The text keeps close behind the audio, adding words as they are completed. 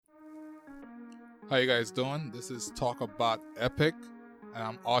How you guys doing? This is Talk About Epic, and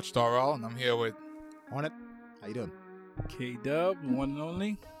I'm Arch Darrell, and I'm here with Hornet. How you doing? K-Dub, one and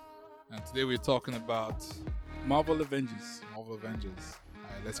only. and today we're talking about Marvel Avengers. Marvel Avengers.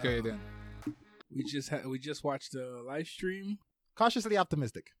 Alright, let's get it in. We just watched the live stream. Cautiously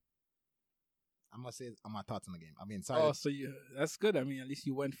optimistic. I must say my thoughts on the game. I mean, sorry. Oh, so that's good. I mean, at least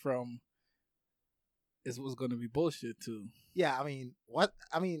you went from it was going to be bullshit to Yeah, I mean,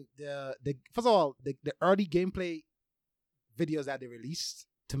 the first of all, the early gameplay videos that they released,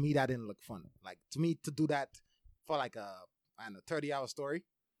 to me that didn't look fun. Like, to me, to do that for like a 30-hour story,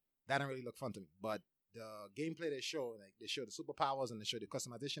 that didn't really look fun to me. But the gameplay they show, like they show the superpowers and they show the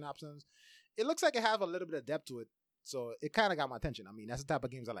customization options, it looks like it have a little bit of depth to it. So it kind of got my attention. I mean, that's the type of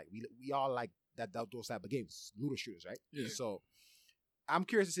games I like. We all like those type of games, looter shooters, right? Yeah. So I'm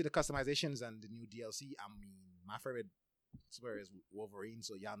curious to see the customizations and the new DLC. I mean, my favorite superhero is Wolverine,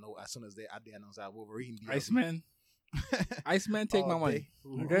 so y'all know as soon as they announce that Wolverine DLC. Iceman. Iceman, take my money.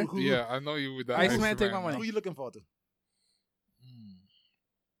 Okay? Yeah, I know you with that. Iceman, take my money. Who you looking forward to?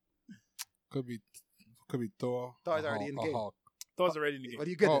 Could be Thor. Thor is already in the game. Hulk. Thor's already in the game. What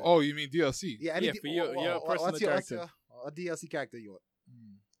do you get? Oh, you mean DLC? Yeah, Yeah, for your personal what's your character. DLC character you want?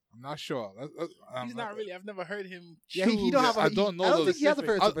 I'm not sure. He's not really. I've never heard him. Yeah, he don't have. I don't know. I don't think he has a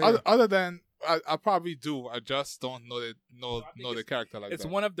favorite superhero. Other than I probably do. I just don't know the character like It's that.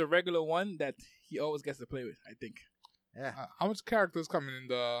 one of the regular one that he always gets to play with, I think. Yeah, How much characters coming in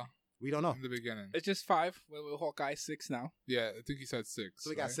the we don't know. beginning? It's just 5. We're with Hawkeye, 6 now. Yeah, I think he said 6. So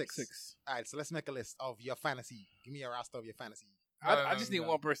we got right? 6. 6. All right, so let's make a list of your fantasy. Give me a roster of your fantasy. I just need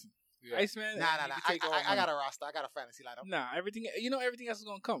one person. Yeah. Iceman. Nah. I got a roster. I got a fantasy lineup. Nah, everything else is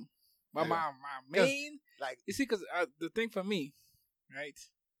gonna come. But Yeah. my main, Like, you see, because the thing for me, right,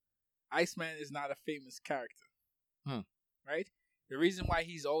 Iceman is not a famous character, right? The reason why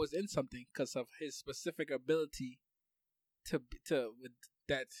he's always in something because of his specific ability to with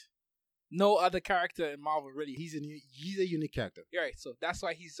that no other character in Marvel really. he's a unique character. Right, so that's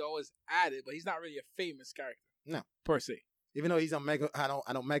why he's always added, but he's not really a famous character. No. Per se. Even though he's a mega, I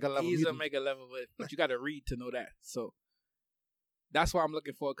don't mega level. He's mutant. a mega level, but you got to read to know that. So that's what I'm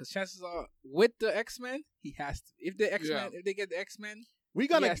looking for. Because chances are, with the X-Men, he has to. If the X-Men, if they get the X-Men, We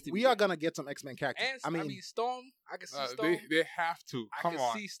are gonna get some X-Men characters. and I mean, Storm. I can see Storm. They have to. I Come can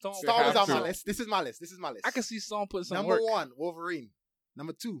on. see Storm. Storm is have on my to. list. This is my list. I can see Storm put some Number work. 1, Wolverine.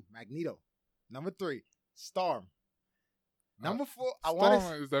 Number 2, Magneto. Number 3, Storm. Number 4, I want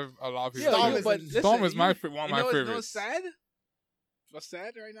Storm is a lot of Yeah, people. Storm you, is- but Storm listen, is one of you my know what's favorites. sad? What's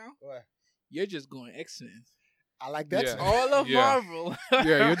sad right now? What? You're just going X-Men. I like that. Yeah. All of Yeah. Marvel.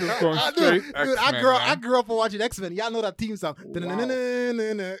 Yeah, you're just going straight Dude, X-Men, I man. grew up watching X-Men. Y'all know that theme song. Wow.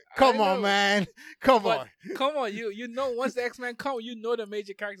 Come I on, know. man. Come But on. come on, you know once the X-Men come, you know the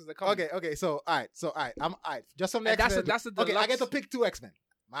major characters are coming. Okay. So, all right. I'm all right. Just some And X-Men. that's a Okay, I get deluxe. to pick 2 X-Men.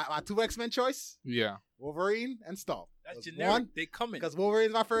 My 2 X-Men choice: Yeah. Wolverine and Storm. That's Because generic. One, They coming. because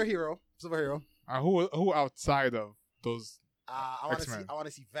Wolverine's my favorite superhero. Who outside of those I want to see. X-Men. I want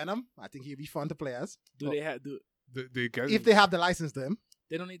to see Venom. I think he'd be fun to play as. Do they have do? they get? If they have the license to him.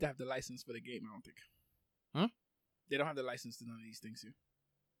 They don't need to have the license for the game. I don't think. Huh? They don't have the license to none of these things here.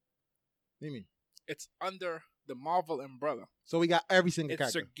 What do you mean? It's under the Marvel umbrella. So we got every single It's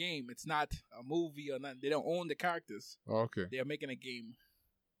character. a game. It's not a movie or nothing. They don't own the characters. Oh, okay. They are making a game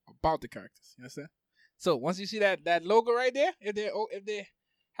about the characters. You understand? So once you see that logo right there, if they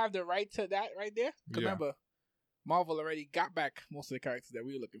have the right to that right there, 'cause Yeah. remember, Marvel already got back most of the characters that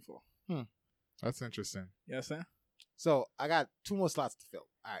we were looking for. That's interesting. You understand? So I got 2 more slots to fill.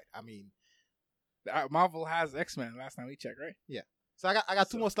 All right. I mean, Marvel has X-Men last time we checked, right? so I got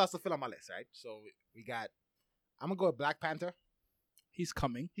 2 more slots to fill on my list. Right. So we got. I'm gonna go with Black Panther. He's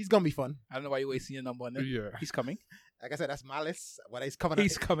coming. He's gonna be fun. I don't know why you're wasting your number on it. Yeah. He's coming. Like I said, that's my list. What he's coming.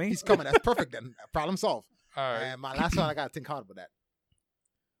 He's coming. He's coming. That's perfect. Then problem solved. All right. And my last one, I gotta think hard about that.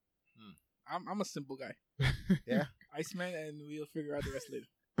 I'm a simple guy. Yeah. Iceman, and we'll figure out the rest later.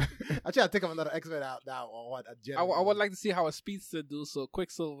 I try to think of another X-Men out now or what. I would like to see how a speedster do. So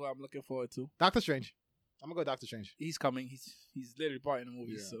Quicksilver, I'm looking forward to. Doctor Strange. I'm gonna go Doctor Strange. He's coming. He's literally part in the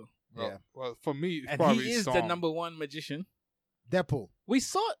movie. Yeah. So Well, Yeah. well, for me, it's and probably he is Storm. the number 1 magician. Deadpool. We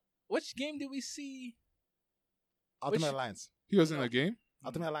saw which game did we see? Ultimate Which- Alliance. He was in the game.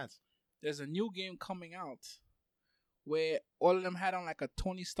 Ultimate Alliance. There's a new game coming out where all of them had on like a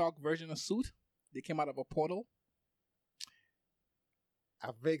Tony Stark version of suit. They came out of a portal.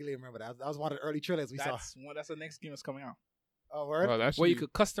 I vaguely remember that. That was one of the early trailers we saw. That's the next game that's coming out. Oh, word. Well, that's Where you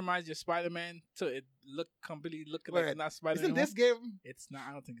could customize your Spider-Man to it completely look like Wait, it's not Spider-Man. Isn't this game? It's not.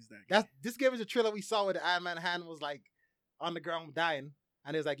 I don't think it's that. This game is a trailer we saw where the Iron Man hand was like on the ground dying,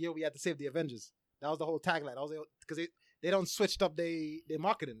 and it was like, "Yo, we had to save the Avengers." That was the whole tagline. That was because they don't switched up their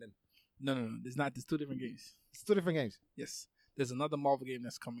marketing. Then No. There's not. There's two different games. it's two different games. Yes. There's another Marvel game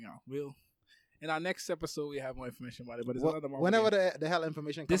that's coming out. In our next episode we have more information about it. But there's another Marvel Whenever game. the hell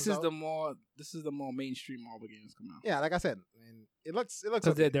information comes This is out, the more mainstream Marvel game that's coming out. yeah, like I said, I mean, it looks Because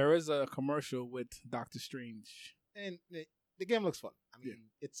okay. there is a commercial with Doctor Strange. And the game looks fun. I mean,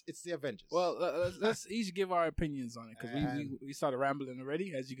 it's the Avengers. Well, let's each give our opinions on it because And- we started rambling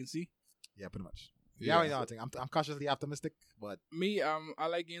already, as you can see. yeah, pretty much. Yeah, I know. I'm cautiously optimistic, but Me, I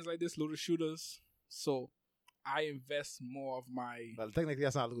like games like this, looter shooters. So I invest more of my. well, technically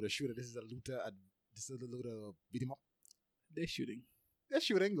that's not a looter shooter. This is a looter. This is a looter beat 'em up. They're shooting. They're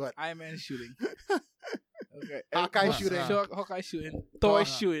shooting, but Iron Man is shooting. Okay. Hawkeye shooting. Hawkeye shooting. Thor is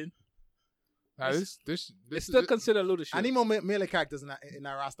shooting. Now, this It's still considered looter shooter. I need more melee characters in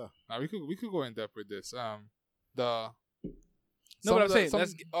our roster. now we could go in depth with this. No, but I'm saying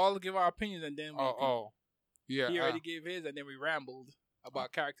let's all give our opinions and then yeah. he already gave his and then we rambled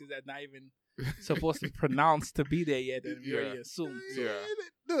about characters that not even supposed to be pronounced to be there yet and we already assumed. So Yeah.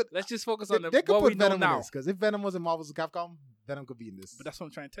 Dude, let's just focus they on could what we put know Venom in now. this because if Venom was in Marvel's Capcom, Venom could be in this. But that's what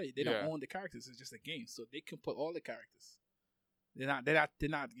I'm trying to tell you. They don't Yeah. own the characters. It's just a game, so they can put all the characters. They're not.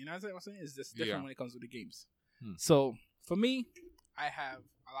 You know what I'm saying? It's just different Yeah. when it comes to the games. Hmm. So for me, I have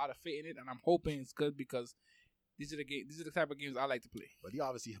a lot of faith in it, and I'm hoping it's good because these are the type of games I like to play. But you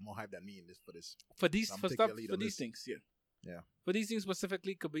obviously have more hype than me in this for this. For these I'm for taking stuff your lead for on these this. things, yeah. Yeah. For these things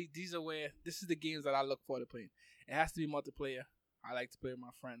specifically, could be these are where this is the games that I look forward to playing. It has to be multiplayer. I like to play with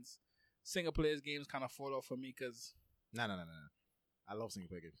my friends. Single players games kind of fall off for me because No. I love single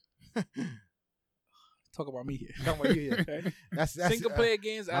player games. talk about me here. Don't worry, you here. Okay? That's Single player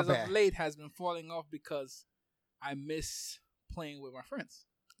games my as of bad. late has been falling off because I miss playing with my friends.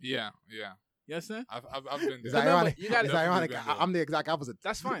 Yeah. You understand? I've been It's there. Remember, ironic. you gotta- It's ironic. Definitely been there. I'm the exact opposite.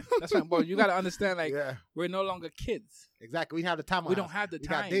 That's fine. That's fine. But you got to understand, like, yeah, we're no longer kids. exactly. We have the time. We don't have the we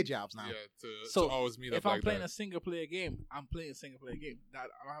time. got day jobs now. Yeah, So, to always meet If up I'm like playing that. a single player game, I'm playing a single player game. I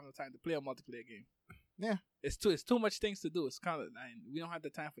don't have the time to play a multiplayer game. Yeah. It's too much things to do. It's kind of, and we don't have the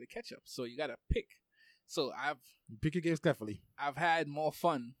time for the catch up. So you got to pick. So Pick your games carefully. I've had more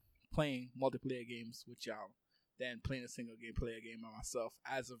fun playing multiplayer games with y'all than playing a single player game by myself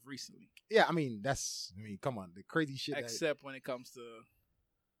as of recently. Yeah, I mean come on, the crazy shit. Except when it comes to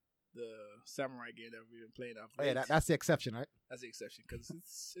the samurai game that we've been playing. That's the exception, right? That's the exception because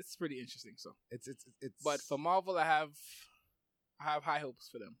it's pretty interesting. So, It's. but for Marvel, I have high hopes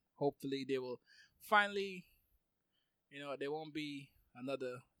for them. Hopefully, they will finally, there won't be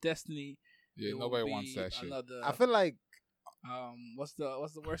another Destiny. Yeah, There nobody won't wants be that shit. Another, I feel like what's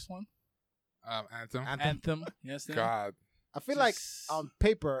the worst one? Anthem. Anthem. You understand? God. I feel like Just- on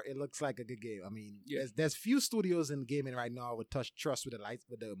paper it looks like a good game. I mean, Yeah. there's few studios in gaming right now with trust with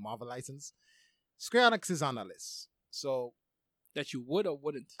the Marvel license. Square Enix is on the list, so that you would or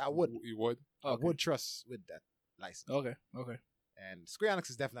wouldn't. I would You would? I would trust with that license. Okay. And Square Enix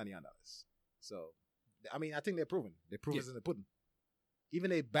is definitely on the list. So, I mean, I think they're proven. They're proven in the pudding. Even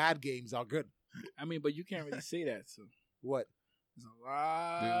their bad games are good. I mean, but you can't really say that. So What? there's a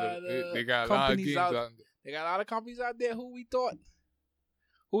lot They of got a lot of companies games out. on. They got a lot of companies out there who we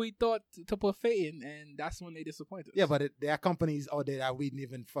thought to put faith in, and that's when they disappointed us. Yeah, but there are companies out there that we didn't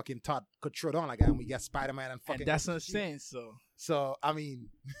even fucking thought could throw down like that. And we got Spider-Man and fucking. and that's what I'm saying. So So I mean,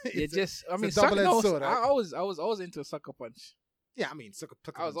 it it's a mean, double-edged Sucker, sword, right? I was always into Sucker Punch. yeah, I mean,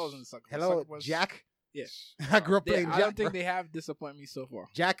 I was always into Sucker Punch. Hello, Sucker Punch. Jack. Yeah. I grew up They, playing I Jack. don't think bro. they have disappointed me so far.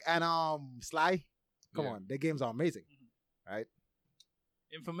 Jack and Sly. Come Yeah. on, their games are amazing.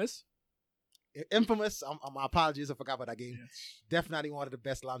 Infamous. Infamous. My apologies, I forgot about that game. Yeah. Definitely one of the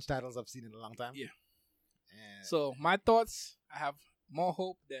best launch titles I've seen in a long time. Yeah. And So my thoughts, I have more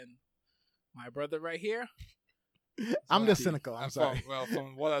hope than my brother right here. I'm So just cynical. I'm And sorry.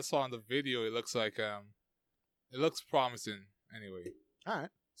 from what I saw in the video, it looks like it looks promising. Anyway, All right.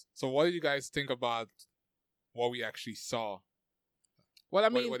 so what do you guys think about what we actually saw? Well, I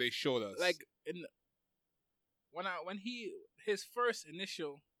mean, what they showed us? like his first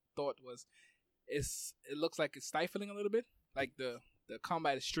initial thought was, it looks like it's stifling a little bit, like the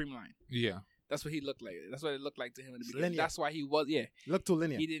combat is streamlined. yeah, That's what he looked like. That's what it looked like to him in the It's beginning. linear. That's why he was Look too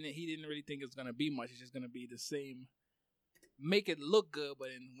linear. He didn't really think it's gonna be much. It's just gonna be the same. Make it look good, but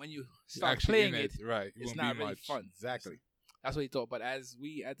then when you start actually playing in it, right? It it's won't not be really much. fun. Exactly. That's what he thought. But as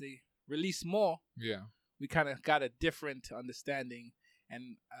they release more, Yeah, we kind of got a different understanding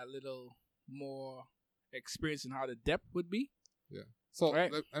and a little more experience in how the depth would be. so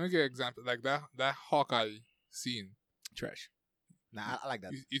Right. let me get an example like that Hawkeye scene. Trash. Nah, I like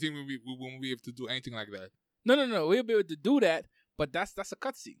that. You think we won't be able to do anything like that? No. We'll be able to do that, But that's a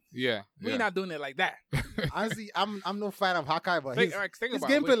cutscene. Yeah. We're not doing it like that. Honestly, I'm no fan of Hawkeye, but Think his about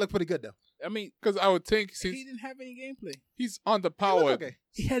gameplay it. looked pretty good though. I mean, Because I would think he since didn't have any gameplay. he's He looked underpowered, okay.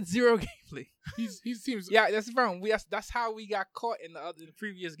 He had zero gameplay. he seems Yeah, that's the problem. That's how we got caught in the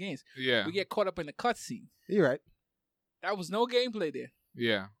previous games. yeah. We get caught up in the cutscene. You're right. That was no gameplay there.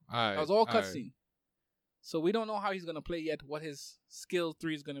 Yeah. That was all cutscene. So we don't know how he's gonna play yet. What his skill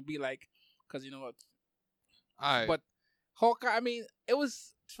 3 is gonna be like. Because you know what. Alright. But Hawkeye, I mean, it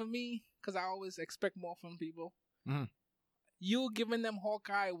was for me because I always expect more from people. Mhm. You giving them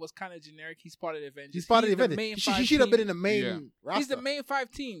Hawkeye was kind of generic. He's part of the Avengers. He's part of the main Avengers. five He should have team. been in the main Yeah. roster. He's the main 5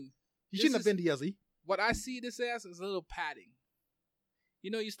 team. He This shouldn't have is- been DLC. What I see this as is a little padding.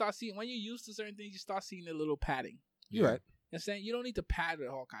 You know, you start seeing when you're used to certain things, you start seeing a little padding. You're right. You know what I'm saying? You don't need to pad with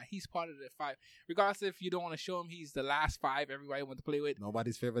Hawkeye. He's part of the 5. Regardless if you don't want to show him he's the last 5 everybody want to play with.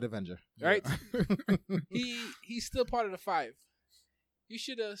 Nobody's favorite Avenger. Right? He's still part of the 5. You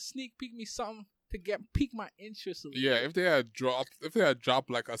should have sneak peeked me something to pique my interest a little. Yeah, if they had dropped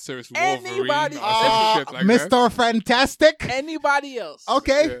like a serious Wolverine Anybody- or some shit like that. Mr. Fantastic. Anybody else?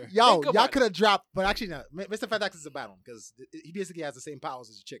 Okay, Yeah. yo, Think about y'all it. could have dropped, but actually, no. Mr. Fantastic is a bad one because he basically has the same powers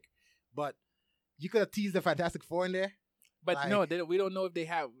as a chick. But you could have teased the Fantastic Four in there. But Like- no, we don't know if they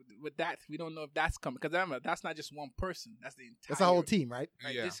have with that. We don't know if that's coming because remember that's not just one person. That's the entire. That's a whole team, right?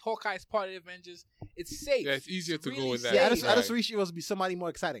 Right? Yeah. This Hawkeye is part of the Avengers. It's safe. Yeah, it's easier to go really with that. safe. Yeah, I Right. just wish it was be somebody more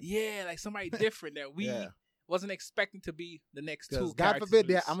exciting. Yeah, like somebody different that we Yeah. wasn't expecting to be the next 2. Because God characters forbid,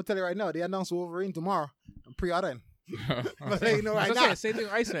 released. I'm gonna tell you right now, they announced Wolverine tomorrow. I'm pre-ordering. But Alright. let you know right That's what I'm now. saying, same thing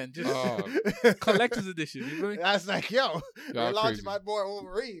with Iceman, just Oh. collector's edition. You feel me? That's like, yo, they Y'all launched crazy. my boy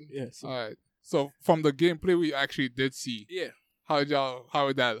Wolverine. Yeah. So, Alright. So from the gameplay we actually did see, yeah. how would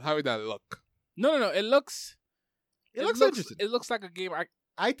that look? No. It looks Interesting. It looks like a game.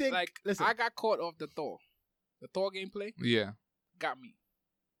 I think. Like listen, I got caught off the Thor gameplay. Yeah. Got me,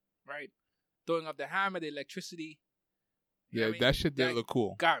 right? Throwing up the hammer, the electricity. You know Yeah, what I mean? that shit did look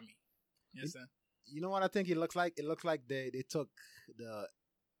cool. Got me. You understand? you know what I think it looks like? It looks like they took the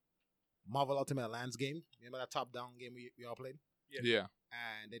Marvel Ultimate Alliance game. Remember that top-down game we all played? Yeah.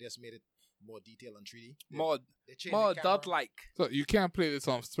 And they just made it more detailed and 3D. More They changed more the camera. adult-like. So you can't play this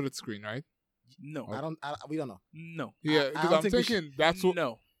on split screen, right? No. We don't know. No. Yeah, I because don't I'm think we thinking that's what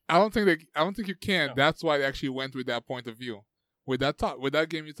No. I don't think you can. No. That's why they actually went with that point of view. With that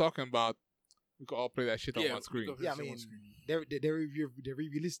game you're talking about, we could all play that shit on one screen. we go Yeah, I on mean, one screen. they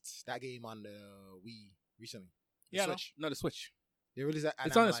re-released that game on the Wii recently. The Yeah, no, Switch. no, the Switch. They released that. and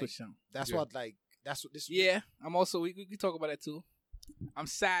It's I'm on the like, Switch now. That's Yeah. what like. That's what this. Yeah, I'm also we talk about that too. I'm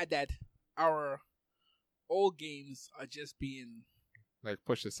sad that our old games are just being Like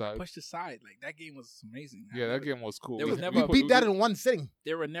push aside. pushed aside. Like that game was amazing. Yeah, that game was cool. There was We- never we a- put- beat that in one sitting.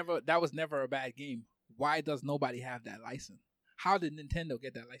 That was never a bad game. Why does nobody have that license? How did Nintendo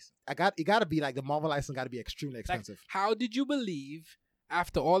get that license? It got to be like the Marvel license. Got to be extremely Like, expensive. how did you believe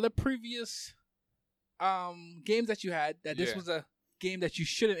after all the previous games that you had that this Yeah. was a game that you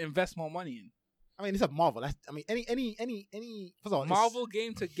shouldn't invest more money in? I mean, it's a Marvel. Any. First of all, Marvel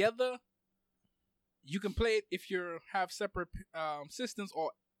game together, you can play it if you have separate systems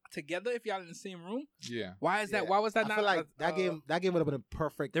or together if y'all in the same room. Yeah. Why is that? Yeah. Why was that I not feel like a- that game would have been a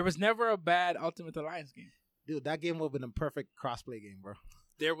perfect. There was never a bad Ultimate Alliance game. Dude, that game would have been a perfect crossplay game, bro.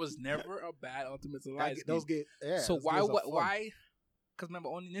 There was never a bad Ultimate Alliance Those game. games. Yeah. So those why? games are fun. Why? Because remember,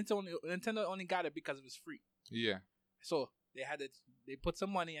 Nintendo only got it because it was free. Yeah. So they put some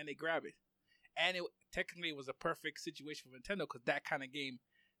money and they grab it, and it technically was a perfect situation for Nintendo because that kind of game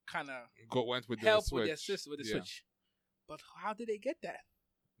kind of Went with the helped Switch. with the Yeah. Switch. But how did they get that?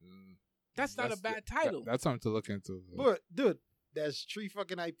 Mm. That's not a bad title. That's something to look into. But dude, there's 3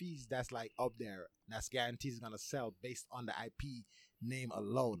 fucking IPs that's like up there. That's guaranteed gonna sell based on the IP name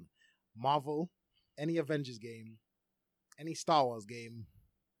alone. Marvel, any Avengers game, any Star Wars game.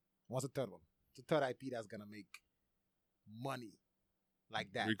 What's the third one? The third IP that's gonna make money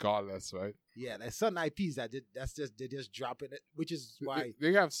like that. Regardless, right? Yeah, there's certain IPs that they're just dropping it, which is why.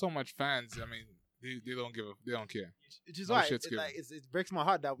 They have so much fans. I mean, they don't care. Which is No why shit's it, given. like it breaks my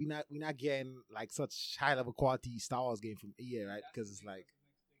heart that we not getting like such high level quality Star Wars game from EA, right? Because it's like,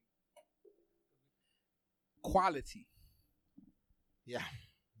 Quality. yeah,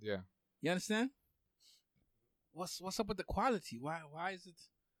 Yeah. You understand? What's up with the quality? Why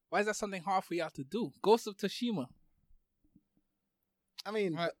is that something hard for y'all to do? Ghost of Tsushima. I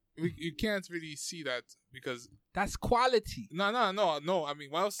mean, You can't really see that because That's quality, no. I mean,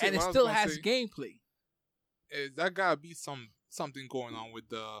 what I was saying, and it what I was still gonna has say gameplay is that gotta be something going on with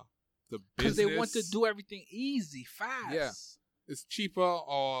the because business. they want to do everything easy, fast. Yeah. It's cheaper,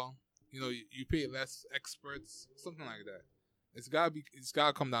 or you pay less experts, something like that. it's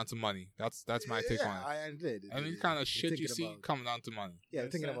gotta come down to money. That's my take on it. I did. Any kind of shit you see about, coming down to money. Yeah,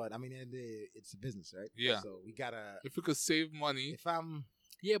 Yes, thinking sir. about. I mean, it's a business, right? Yeah. So we gotta. If we could save money, If I'm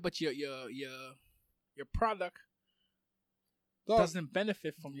Yeah, but your product dog, doesn't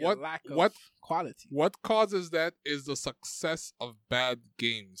benefit from your lack of quality. what causes that is the success of bad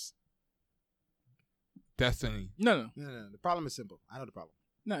games. Destiny. No. no. The problem is simple. I know the problem.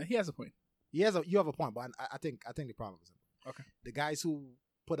 No, he has a point. You have a point, but I think the problem is simple. Okay. The guys who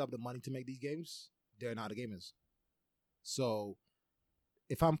put up the money to make these games, they're not the gamers. So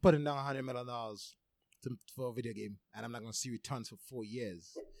if I'm putting down $100 million for a video game and I'm not going to see returns for 4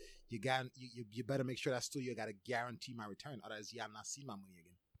 years, you better make sure that studio got to guarantee my return. Otherwise, I'm not seeing my money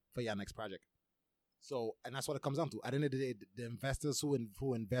again for your next project. So, and that's what it comes down to. At the end of the day, the investors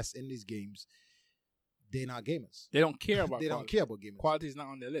who invest in these games, they're not gamers. They don't care about They don't care about gamers. Quality is not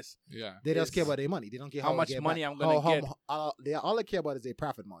on their list. Yeah. They just care about their money. They don't care How much money I'm gonna get. All they care about is their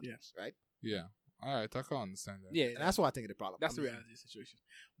profit margins, right? Yeah. All right, I can understand that. Yeah, And that's why I think it's the problem. that's the reality of the situation.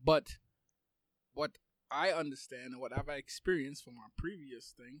 But what I understand and what I've experienced from our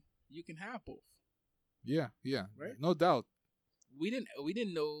previous thing, you can have both. Yeah. Right? No doubt. We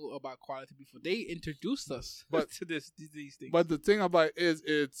didn't know about quality before. They introduced us But- to these things. But the thing about it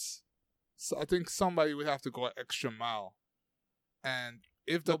is so I think somebody would have to go an extra mile. And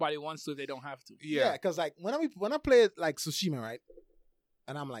if the nobody wants to, they don't have to. Yeah, because like when I play like Tsushima, right?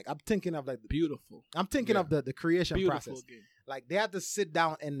 And I'm thinking of like Beautiful. I'm thinking of the creation Beautiful process. game. Like they had to sit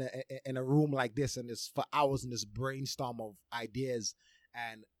down in a room like this and this for hours in this brainstorm of ideas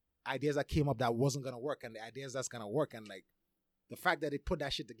and ideas that came up that wasn't gonna work and the ideas that's gonna work and like the fact that they put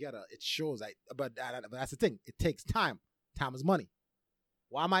that shit together, it shows like but that's the thing. It takes time. Time is money.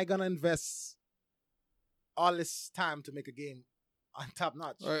 Why am I gonna invest all this time to make a game on top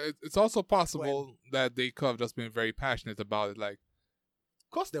notch? it's also possible that they could have just been very passionate about it. Like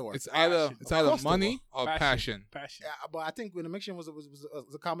Of course they were. it's either Passion. Of course they money or passion. Passion. Yeah, but I think when the mixture was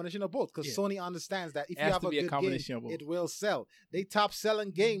a combination of both because Yeah. Sony understands that if It you has have to a be a good combination of game, both. it will sell. They top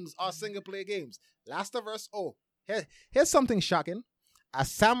selling games are single player games. Last of Us. Oh, here's something shocking: a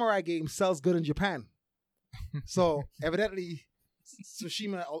samurai game sells good in Japan. So evidently,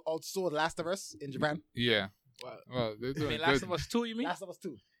 Tsushima outsold Last of Us in Japan. Yeah. Well, Well, they're I doing mean, good. Last of Us 2, you mean? Last of Us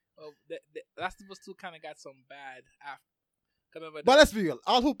 2. Oh, the Last of Us 2 kind of got some bad after. But let's be real: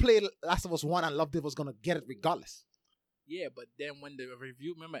 all who played Last of Us 1 and loved it was gonna get it regardless. Yeah, but then when the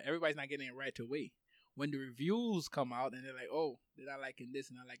review, remember, everybody's not getting it right away. When the reviews come out and they're like, oh, they're not liking this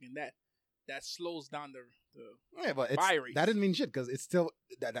and not liking that, that slows down the Yeah, but buy rates. that didn't mean shit because it's still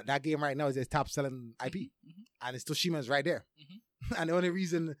that game right now is a top selling IP. Mhm. And it's Toshima's right there. And the only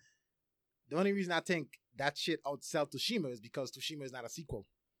reason I think that shit outsell Toshima is because Toshima is not a sequel.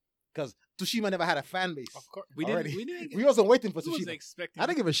 Because Toshima never had a fan base. Of course, Already. we didn't. We wasn't waiting for we wasn't Toshima. expecting. I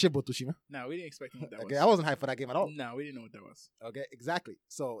didn't give a shit about Toshima. No, we didn't expect what that Okay, was. I wasn't hyped for that game at all. No, we didn't know what that was. Okay, exactly.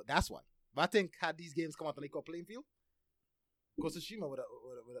 So that's why. But I think had these games come out on equal playing field, because Toshima would have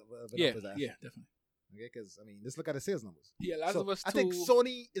Yeah, up his ass. yeah, definitely. Okay, because I mean, let's look at the sales numbers. Yeah, Last So of Us 2. I think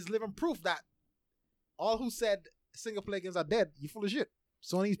Sony is living proof that all who said single player games are dead, you full of shit.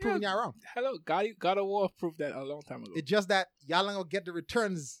 Sony's proving y'all wrong. Hello, God of War proved that a long time ago. It's just that y'all ain't gonna get the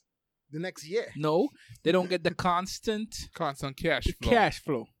returns the next year, No, they don't get the constant Constant cash flow. cash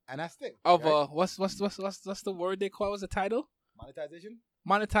flow and that's the thing. of right? what's the word they call? What's the title? Monetization.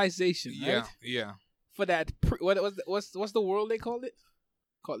 Monetization. Yeah, Right? yeah. For that, what's the world they called it?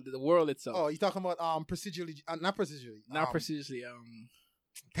 Called the world itself. Oh, you talking about procedurally? Not procedurally. Not precisely.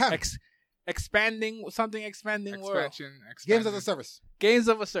 Damn. Expanding world. Expansion. Games as a service. Games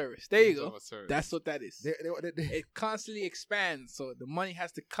of a service. There you Games go. of a service. That's what that is. They- It constantly expands, so the money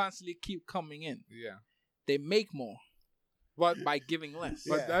has to constantly keep coming in. Yeah. They make more But by giving less.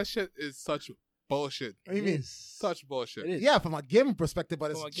 Yeah. that shit is such bullshit. What do you mean? Such bullshit. It is. Yeah, from a gaming perspective,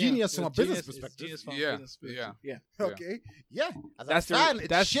 but it's From a game- genius from a it's business genius- it's perspective. genius from a Yeah, business perspective. yeah. Okay, yeah. As That's a the- fan, it's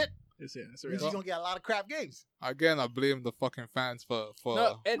that's- shit. That's it. That's the Means reality. you're gonna get a lot of crap games. Again, I blame the fucking fans for No,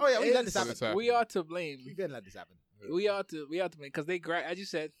 Oh, yeah, we let it's- this happen. we are to blame. We've been let this happen. We are to blame because they as you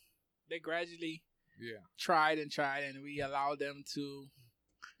said, they gradually yeah. tried, and we allowed them to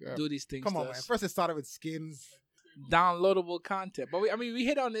Yeah. do these things. Come to on, man. us. First it started with skins. Downloadable content, but we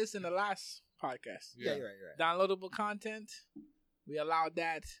hit on this in the last podcast. Yeah, Yeah. you're right. You're right. Downloadable content, we allowed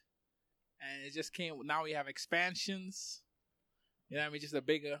that, and it just came. Now we have expansions. You know what I mean? Just a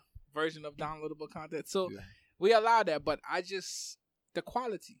bigger version of downloadable content. So Yeah. we allow that, but the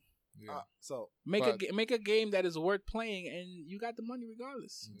quality. Yeah. So Make But- make a game that is worth playing, and you got the money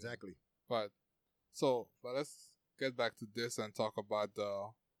regardless. exactly. But let's get back to this and talk about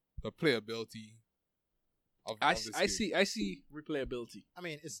the playability of I this game. see replayability I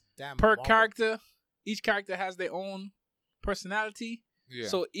mean, it's damn per Marvel. character. Each character has their own personality. Yeah,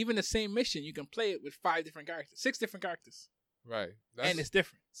 So even the same mission, you can play it with 5 different characters, 6 different characters, right. and it's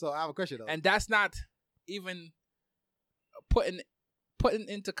different. So I have a question though. And that's not even putting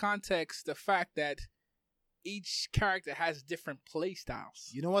into context the fact that each character has different play styles.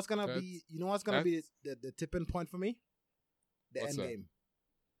 you know what's gonna That's- be? You know what's gonna be the tipping point for me? The What's end that? game.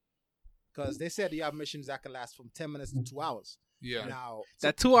 Because they said you have missions that can last from 10 minutes to 2 hours. yeah. Now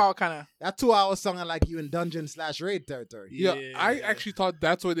That 2 hour kind of that 2 hours sounding like you in dungeon/raid territory. Yeah, I actually thought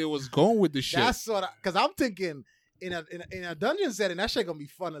that's where they was going with the shit. That's what. Because I'm thinking in a dungeon setting, that shit gonna be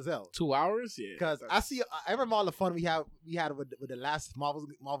fun as hell. 2 hours. Yeah, Because I remember all the fun we had with the last Marvel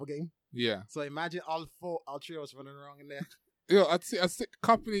game. Yeah. So imagine all 3 of us running around in there. Yeah, I see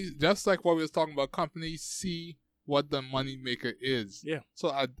companies, just like what we was talking about, companies see what the money maker is. Yeah. So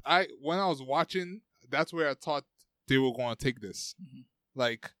I when I was watching, that's where I thought they were going to take this. Mhm.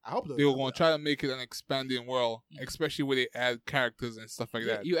 Like, I hope they were going to try to make it an expanding world, especially where they add characters and stuff like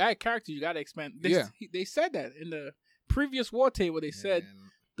that. You add characters, you got to expand. Yeah. They said that in the previous War Table. They said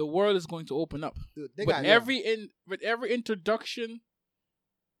the world is going to open up. Dude, they With got every introduction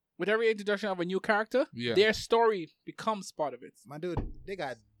of a new character, Yeah. their story becomes part of it. my dude, they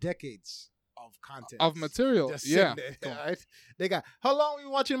got decades of content Of material. just Yeah. sitting there, right? They got how long we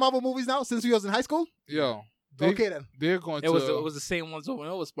watching Marvel movies now? Since we was in high school? Yo. Okay then. They're going It to. was the same ones over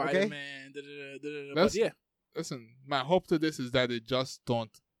and over. Spider Man. But That's- yeah, Listen, my hope to this is that they just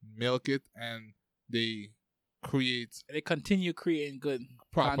don't milk it and they create they continue creating good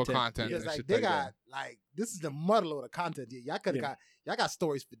proper Content. content. Because and like shit they like got that. like this is the muddle of content. Yeah, y'all got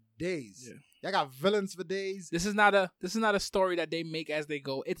stories for days. Yeah. Y'all got villains for days. This is not a story that they make as they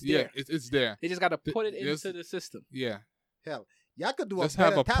go. It's Yeah, there. it's there. They just got to put it Yes. into the system. Yeah. Hell, y'all could do Let's a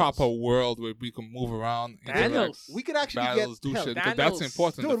better have a Thanos. proper world where we can move around, interact, Thanos. We could actually battles, get do hell, shit. 'Cause that's Thanos.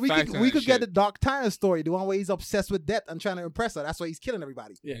 important. dude. the We facts could and get the shit. Dark Thanos story, the one where he's obsessed with death and trying to impress her. That's why he's killing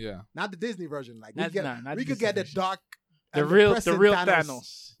everybody. Yeah. Yeah. Not the Disney version. Like Not we could get the Disney version. dark, The and real depressing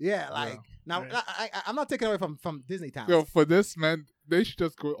Thanos. Yeah, like Yeah. now Right. I'm not taking away from Disney Thanos. Yo, for this, man, they should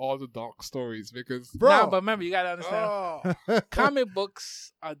just go with all the dark stories because Bro. Nah, but remember, you gotta understand. Oh. Comic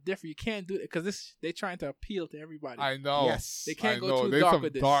books are different. You can't do it because they're trying to appeal to everybody. I know. Yes. They can't I go know. too There's dark some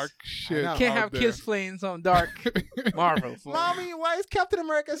with this. dark shit. know. Can't out have there. kids playing some dark Marvel. Mommy, why is Captain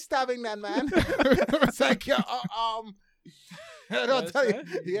America stabbing that man? It's like, I don't tell you.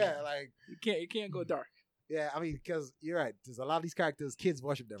 Yeah, like, You can't go dark. yeah, I mean, because you're right. There's a lot of these characters, kids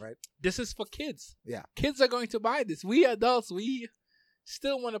worship them, right? This is for kids. Yeah. Kids are going to buy this. We adults, we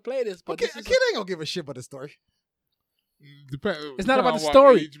still want to play this, but Okay, this a is kid ain't gonna give a shit about the story. It's not about the what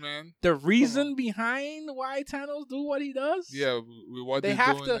story. age, man. the reason behind why Thanos do what he does. Yeah, with what They they're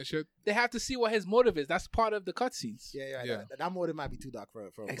have doing to- and shit. They have to see what his motive is. That's part of the cutscenes. Yeah. Yeah. That motive might be too dark for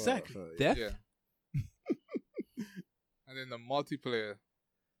Exactly. for- Death. Yeah. And then the multiplayer.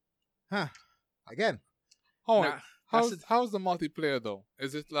 Huh. Again, Oh, Nah, how's the multiplayer though?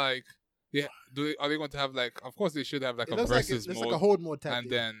 Is it like, yeah? Are they going to have like? Of course, they should have like it a looks like versus it's mode, like a hold mode type. and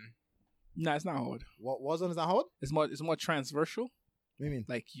thing. then No, it's not hard. What Warzone is on hold? It's more transversal. What do you mean?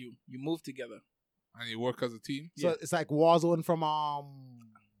 Like you move together. and you work as a team. So Yeah. it's like Warzone from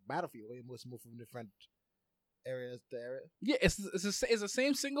Battlefield, where you must move from different areas to area. Yeah, it's the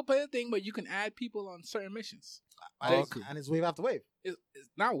same single player thing, but you can add people on certain missions. And it's wave after wave. It's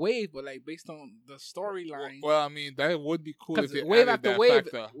not wave, but like based on the storyline. Well, I mean, that would be cool if Because they wave added after that wave,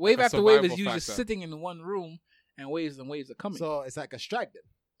 factor, wave like a after wave is survival you just factor. sitting in one room, and waves are coming. So it's like a strike then.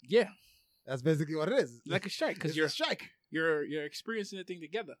 yeah, That's basically what it is. like a strike because It's you're a strike. you're experiencing the thing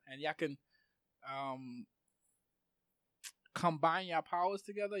together, and y'all can combine your powers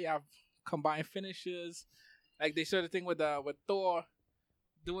together. You have combined finishes, like they showed the thing with Thor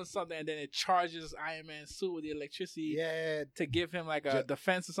doing something, and then it charges Iron Man's suit with the electricity Yeah, to give him like a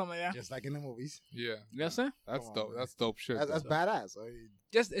defense or something like that. just like in the movies. Yeah, You know what I'm saying? that's Come on, dope. man. That's dope shit. That's though. badass. I mean,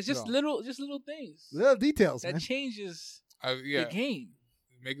 It's just No. little things little details, that man. changes Yeah, the game.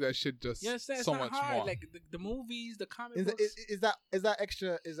 make that shit just You understand? It's so not much hard. more. Like the movies, the comic Is, books. is that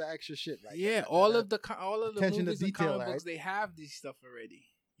extra shit? Like Yeah, that- all that- of the attention to movies and detail, comic right? books, they have these stuff already.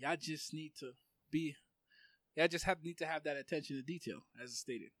 Y'all just need to be. Y'all just need to have that attention to detail, as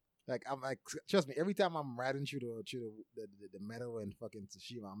stated. Like I'm like, trust me. Every time I'm riding through the meadow in fucking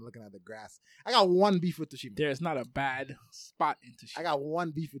Tsushima, I'm looking at the grass. I got one beef with Tsushima. There's not a bad spot in Tsushima. I got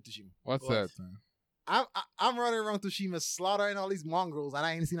one beef with Tsushima. What's What? that, man? I'm running around Tsushima slaughtering all these mongrels, and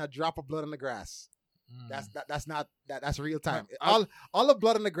I ain't seen a drop of blood on the grass. Mm. That's not that's real time. I- All the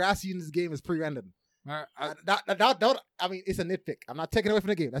blood on the grass in this game is pre-rendered. Man, I mean, it's a nitpick. I'm not taking away from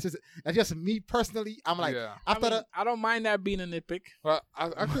the game. That's just me personally. I'm like, yeah. I don't mind that being a nitpick. But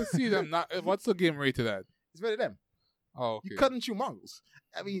I can see them not. What's the game rated at? it's better them. Oh, okay. You couldn't chew mongrels.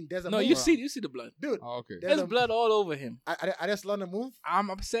 I mean, there's a No, move you around. see the blood. Dude. Oh, okay. There's blood all over him. I just learned the move. I'm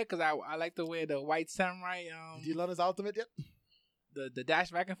upset because I like to wear the white samurai. Did you learn his ultimate yet? The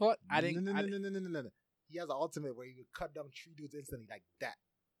dash back and forth. I didn't. No. He has an ultimate where you can cut down 3 dudes instantly like that.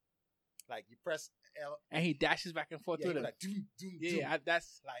 Like you press L and he dashes back and forth yeah, through them. like doom, doom, Yeah, doom. yeah,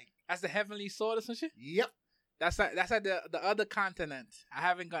 that's Like the heavenly sword or some shit. yep. That's at the other continent. I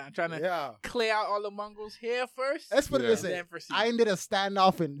haven't gone. I'm trying to Yeah. clear out all the mongrels here first. Let's put it Yeah. this way. Then proceed. I ain't did a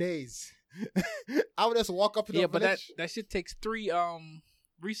standoff in days. I would just walk up to the Yeah, but village. that shit takes 3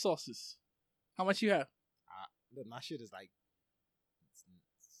 resources. How much you have? Look, my shit is like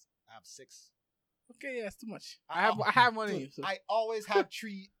I have 6. Okay, yeah, that's too much. I have one of Dude, you. So. I always have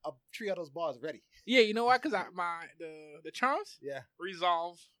three of those bars ready. Yeah, you know why? Because the charms Yeah.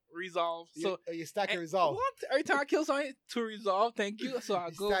 resolve. So You stack your and resolve. What? Every time I kill something, to resolve. Thank you. So I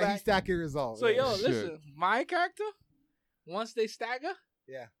He go stack, he back. stack your resolve. So yeah. yo, Shit. listen, my character, once they stagger,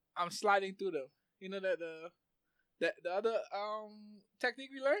 Yeah. I'm sliding through them. You know that the other technique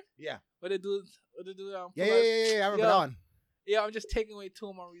we learned? Yeah. What they do Yeah. I remember Yo. that one. Yeah, I'm just taking away 2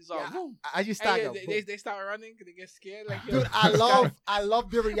 of my resolve. Yeah, Boom. I just And stack yeah, them. they start running because they get scared. Like, yo, Dude, I love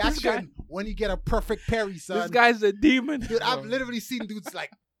the guy- reaction when you get a perfect parry, son. this guy's a demon. Dude, I've literally seen dudes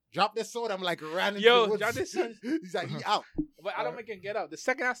like drop their sword. I'm like ran into Yo, the woods. drop this sword. He's like, he out. But I don't make him get up. The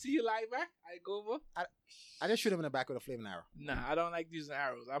second I see you live back, I go over. I just shoot him in the back with a flaming arrow. Nah, I don't like using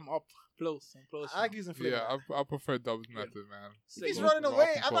arrows. I'm up close. I'm close. I like using flaming Yeah, arrows. I prefer double method, man. If he's So- running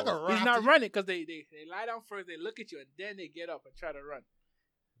away, I'm not He's gonna run. He's not after running because they lie down first. They look at you and then they get up and try to run.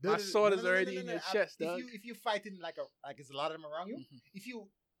 you. My sword is already in your chest, If dog. you fighting like it's a lot of them around you. Mhm. If you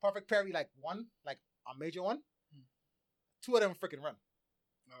perfect parry like one, like a major one, Mhm. 2 of them freaking run.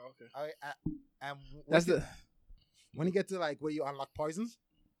 Oh, okay. And That's the. when you get to like where you unlock poisons,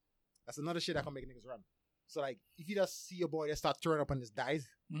 that's another shit that can make niggas run. So like if you just see your boy that start throwing up and just dies,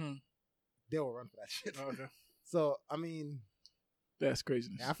 Mm-hmm. they will run for that shit. Okay. So I mean, That's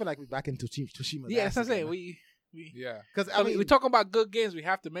craziness. yeah, I feel like we're back into Tsushima. Yeah, that's what I'm saying. We Yeah. because I mean, we talk about good games. We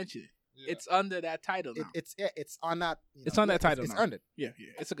have to mention it. Yeah. It's under that title now. it's on that. It's on that title It's now. earned it. yeah,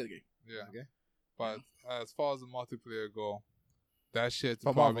 it's a good game. Yeah. Okay. But as far as the multiplayer go, that shit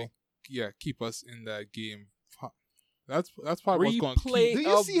For probably Marvel. keep us in that game. That's probably what's going to Replay- keep. Do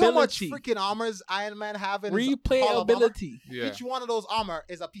you see how much Ability. freaking armors Iron Man have in his Hall of Armor? Replayability. Yeah. Each one of those armor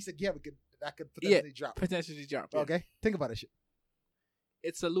is a piece of gear that could potentially drop. Potentially drop. Yeah. Okay, think about that shit.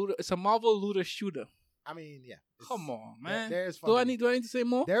 It's a Marvel looter shooter. I mean, yeah. it's- Come on, man. There is fun. Do to I be- need to say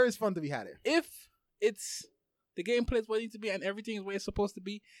more? There is fun to be had here. If it's the gameplay is what it needs to be and everything is where it's supposed to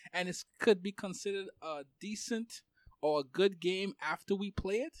be, and it could be considered a decent or a good game after we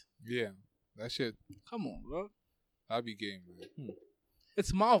play it, Yeah. That shit, come on, bro. that'd be game, man.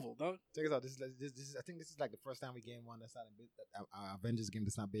 It's Marvel, dog. Check us out. This is I think this is like the first time we game one that's not Avengers game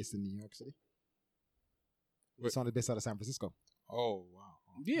that's not based in New York City. It's only based out of San Francisco. Oh, wow.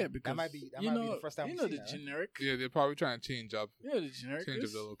 Yeah, because might be- that you might be know, the first time you we've know seen the that, right? generic. Yeah, they're probably trying to change up The generic.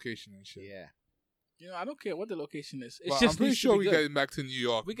 is- the location and shit. Yeah. You know, I don't care what the location is. It's But just I'm pretty needs to sure be we good. get back to New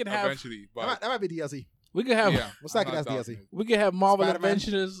York We can have- eventually. But That might be DLC. We could have yeah, What's that I'm not that's doubting DLC? it. we could have Marvel Spider-Man.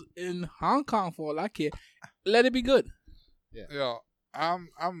 Adventures in Hong Kong for all I care. Let it be good. Yeah, I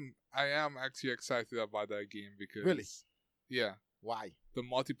am actually excited about that game because Really? yeah, Why? the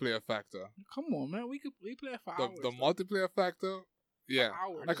multiplayer factor, Come on, man. We play for the hours. the dog. multiplayer factor, yeah.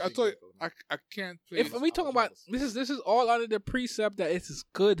 Hours. Like I told you, I can't play. If we talk about this is all under the precept that it's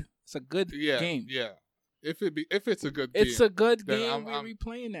good. It's a good yeah, game. yeah. If it's a good It's game, a good then game. I'm- We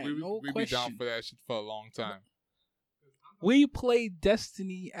replaying that. we no be question. down for that shit for a long time. We play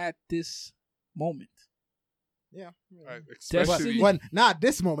Destiny at this moment. Yeah. Right, Destiny- especially Well, not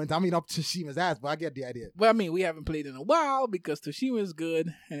this moment. I mean, up to Tsushima's ass, but I get the idea. Well, I mean, we haven't played in a while because Tsushima is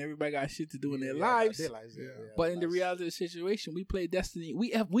good and everybody got shit to do in their lives. Their lives, yeah. Yeah. But in the reality of the situation, we play Destiny.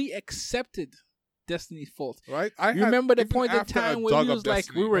 We accepted Destiny's fault. right. You remember the even point in after I time where dug we up was like,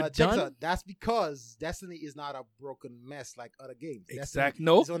 Destiny, we were But check this done? out. That's because Destiny is not a broken mess like other games. Exact. Destiny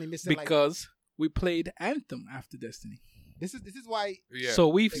No, is only missing because we played Anthem after Destiny. this is why yeah. So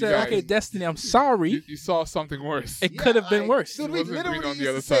we've said, exactly. okay, Destiny, I'm sorry. you saw something worse. It could have been like, worse. Dude, It we wasn't green literally on the used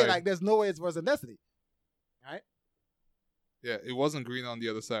other to say side. like, there's no way it's worse than Destiny. Yeah, it wasn't green on the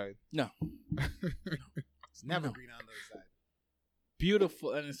other side. It's never No. green on the other side.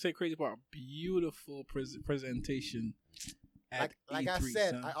 Beautiful, and it's the crazy part, beautiful presentation at Like I E3,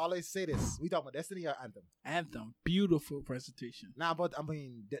 said, son. I always say this. We talking about Destiny or Anthem? Anthem, beautiful presentation. Nah, but I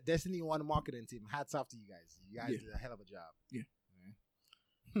mean, Destiny One marketing team. Hats off to you guys. You guys Yeah. did a hell of a job.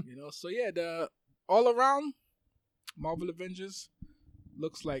 You know, so yeah, the all around Marvel Avengers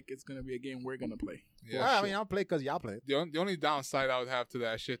looks like it's gonna be a game we're gonna play. Yeah. Well, I mean, I'll play because y'all play it. The only downside I would have to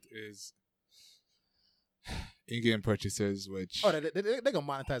that shit is in-game purchases, which Oh, they gonna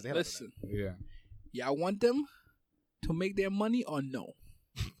monetize the hell Listen, yeah, y'all want them to make their money or no?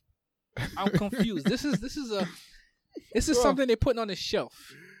 I'm confused. This is something they're putting on the shelf.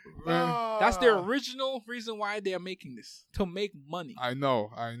 That's the original reason why they're making this, to make money. I know.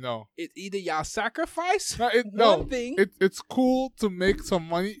 It's either y'all sacrifice No, one thing. it's cool to make some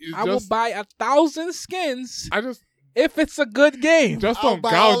money. It's I will buy 1,000 skins I just if it's a good game. Just I'll don't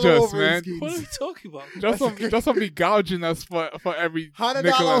buy all gouge us, Wolverine man. skins. What are we talking about? Just don't be gouging us for every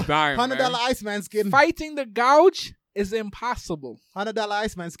nickel and dime, $100 man. Iceman skin. Fighting the gouge is impossible. $100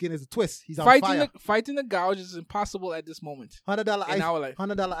 Iceman skin is a twist. He's on Fighting fire. fighting the gouge is impossible at this moment. $100 in our life.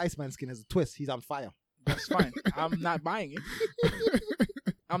 $100 Iceman skin is a twist. He's on fire. That's fine. I'm not buying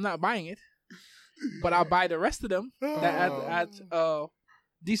it. But I'll buy the rest of them at a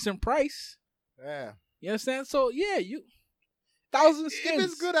decent price. Yeah. You understand? So yeah, 1,000 skins.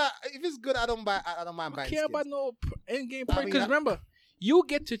 If it's good, I don't mind I buying don't care skins. about no in-game I price. mean, Because remember, you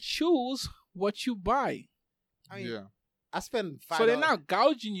get to choose what you buy. I mean, Yeah. I spend $5. So they're not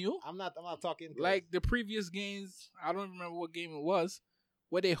gouging you I'm not talking like the previous games. I don't remember what game it was,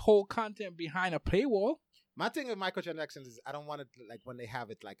 where they hold content behind a paywall. My thing with microtransactions is I don't want it like when they have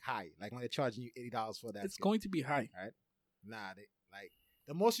it like high, like when they're charging you $80 for that. It's skin. going to be high. Nah,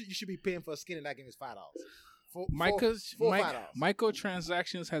 the most you should be paying for a skin in that game is $5.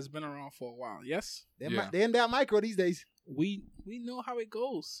 Microtransactions has been around for a while. Yes, They're in their micro these days. we know how it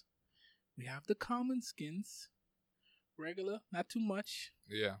goes. We have the common skins, regular, not too much,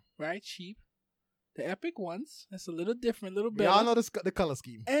 Yeah. right? Cheap. The epic ones, that's a little different, a little We better. all know the color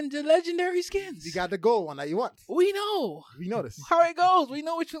scheme. And the legendary skins. You got the gold one that you want. We know We know this. how it goes. We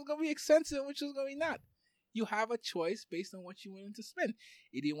know which one's gonna be expensive and which one's gonna be not. You have a choice based on what you willing to spend.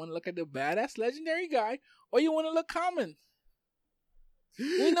 Either you want to look at the badass legendary guy or you want to look common.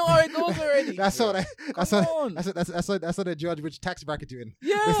 We know how it goes already. That's what on. that's what the George Rich tax bracket you're in.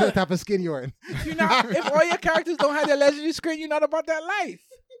 Yeah. That's the type of skin you're in. If all your characters don't have their legendary screen, you're not about that life.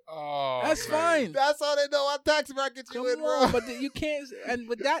 Oh, That's man. fine. That's how they know what tax bracket you Come in, bro. on, but you can't. And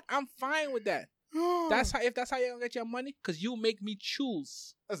with that, I'm fine with that. If that's how you're gonna get your money, because you make me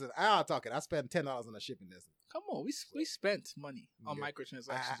choose. Listen, I'm not talking. I spent $10 on a shipping this. Come on, we spent money on microtransactions.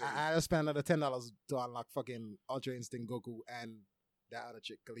 already. I spent another $10 to unlock fucking Ultra Instinct Goku and that other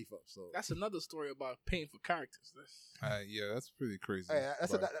chick Khalifa. So That's another story about paying for characters. Yeah, that's pretty crazy.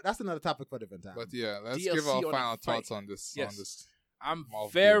 that's another topic for a different time. But yeah, let's DLC give our on a final fight. thoughts on this. Yes. On this. I'm Marvel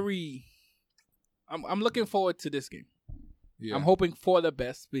very. I'm looking forward to this game. Yeah. I'm hoping for the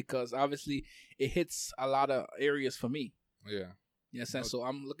best because obviously it hits a lot of areas for me. Yeah. Yes, and so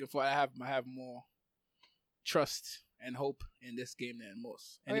I'm looking for. I have more trust and hope in this game than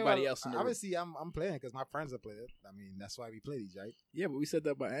most anybody else in the room. Obviously, I'm playing because my friends have played it. I mean, that's why we play these, right? Yeah, but we said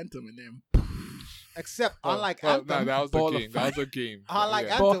that about Anthem and then Except unlike Well, Anthem, that was Ball the of game. That was a game. unlike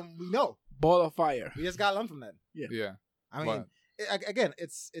yeah. Anthem, we know ball of fire. we just got to learn from that. Yeah. I mean, But- again,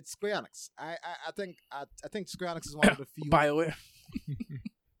 it's Square Enix. I think Square Enix is one of the few. BioWare.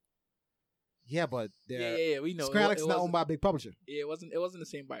 Yeah, but Yeah, we know. Square Enix is not wasn't- owned by a big publisher, Yeah, it wasn't the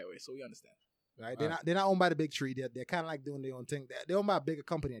same BioWare, so we understand. right? They're not owned by the big three. They're kind of like doing their own thing. They're owned by a bigger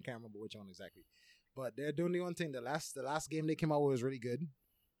company. I can't remember which one exactly, but they're doing their own thing. The last game they came out with was really good.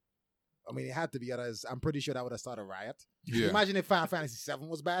 I mean, it had to be. Otherwise, I'm pretty sure that would have started a riot. Yeah. Imagine if Final Fantasy VII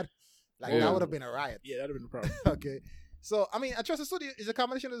was bad. Like Oh. that would have been a riot. Yeah, that'd have been the problem. Okay. So I mean, I trust the studio. It's a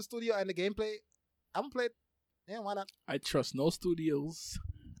combination of the studio and the gameplay. I'm gonna play it. Yeah, why not? I trust no studios.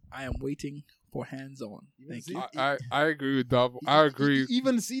 I am waiting for hands-on. Thank you. I agree with Dub. I agree.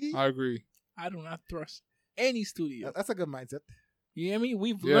 Even the CD. I agree. I do not trust any studio. That's a good mindset. You hear me?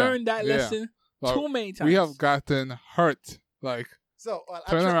 We've Yeah, learned that yeah. lesson Like, too many times. We have gotten hurt. Like, So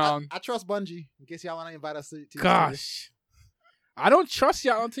Turn around. I trust Bungie in case y'all want to invite us to your Gosh. I don't trust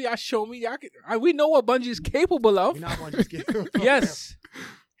y'all until y'all show me. We know what Bungie is capable studio. of. We not Bungie's game. Yes.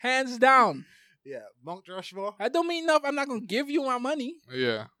 Hands down. Yeah, Monk Rushmore. That don't mean enough. I'm not going to give you my money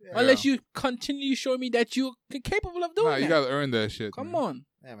yeah. Yeah. unless you continue showing me that you're capable of doing Nah, that. you gotta earn that shit. Come man. on.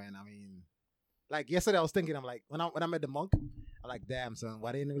 Yeah, man. I mean, like yesterday, I was thinking, I'm like, when I met the Monk, I'm like, damn, son,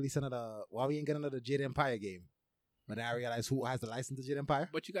 why they didn't release why we ain't get another Jade Empire game? But then I realized who has the license to Jade Empire.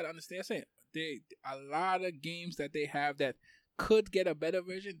 But you got to understand, saying a lot of games that they have that could get a better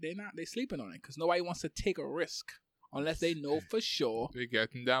version, they're sleeping on it because nobody wants to take a risk unless they know for sure They're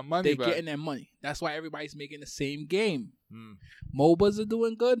getting that money they're back. getting their money. That's why everybody's making the same game. Mm. MOBAs are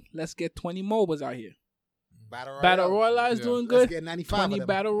doing good. Let's get 20 MOBAs out here. Battle Royale is Yeah. doing Let's good. get 95 20 of them.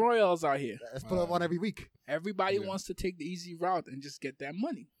 Battle Royals out here. Let's put up one every week. Everybody Yeah. wants to take the easy route and just get that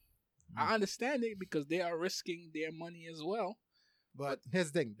money. I understand it because they are risking their money as well. But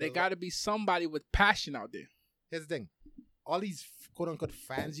here's the thing. They got to be somebody with passion out there. Here's the thing. All these quote unquote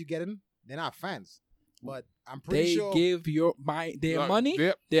fans you get in, they're not fans. But I'm pretty They sure give their Look, money.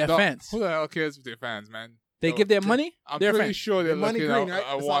 they're- They're no, fans. Who the hell cares if they're fans, man? They So, give their money. I'm They're pretty fans. sure they're The money looking green, at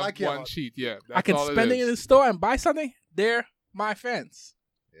right? That's all I care one about. sheet. Yeah, that's I can all spend it in the is. store and buy something. They're my fans.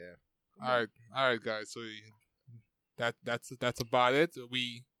 All right, guys. So that's about it.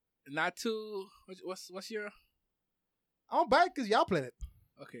 We Not too. What's your? I don't buy it because y'all playing it.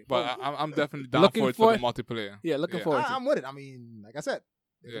 Okay, But I'm definitely down Looking for it for for the multiplayer. yeah, looking Yeah. forward to. I'm with it. I mean, like I said,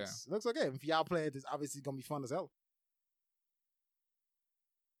 it Yeah. looks okay. If y'all play it, it's obviously gonna be fun as hell.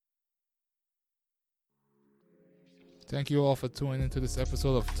 Thank you all for tuning into this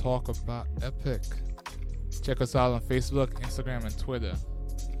episode of Talk About Epic. Check us out on Facebook, Instagram, and Twitter.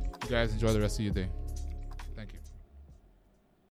 You guys enjoy the rest of your day.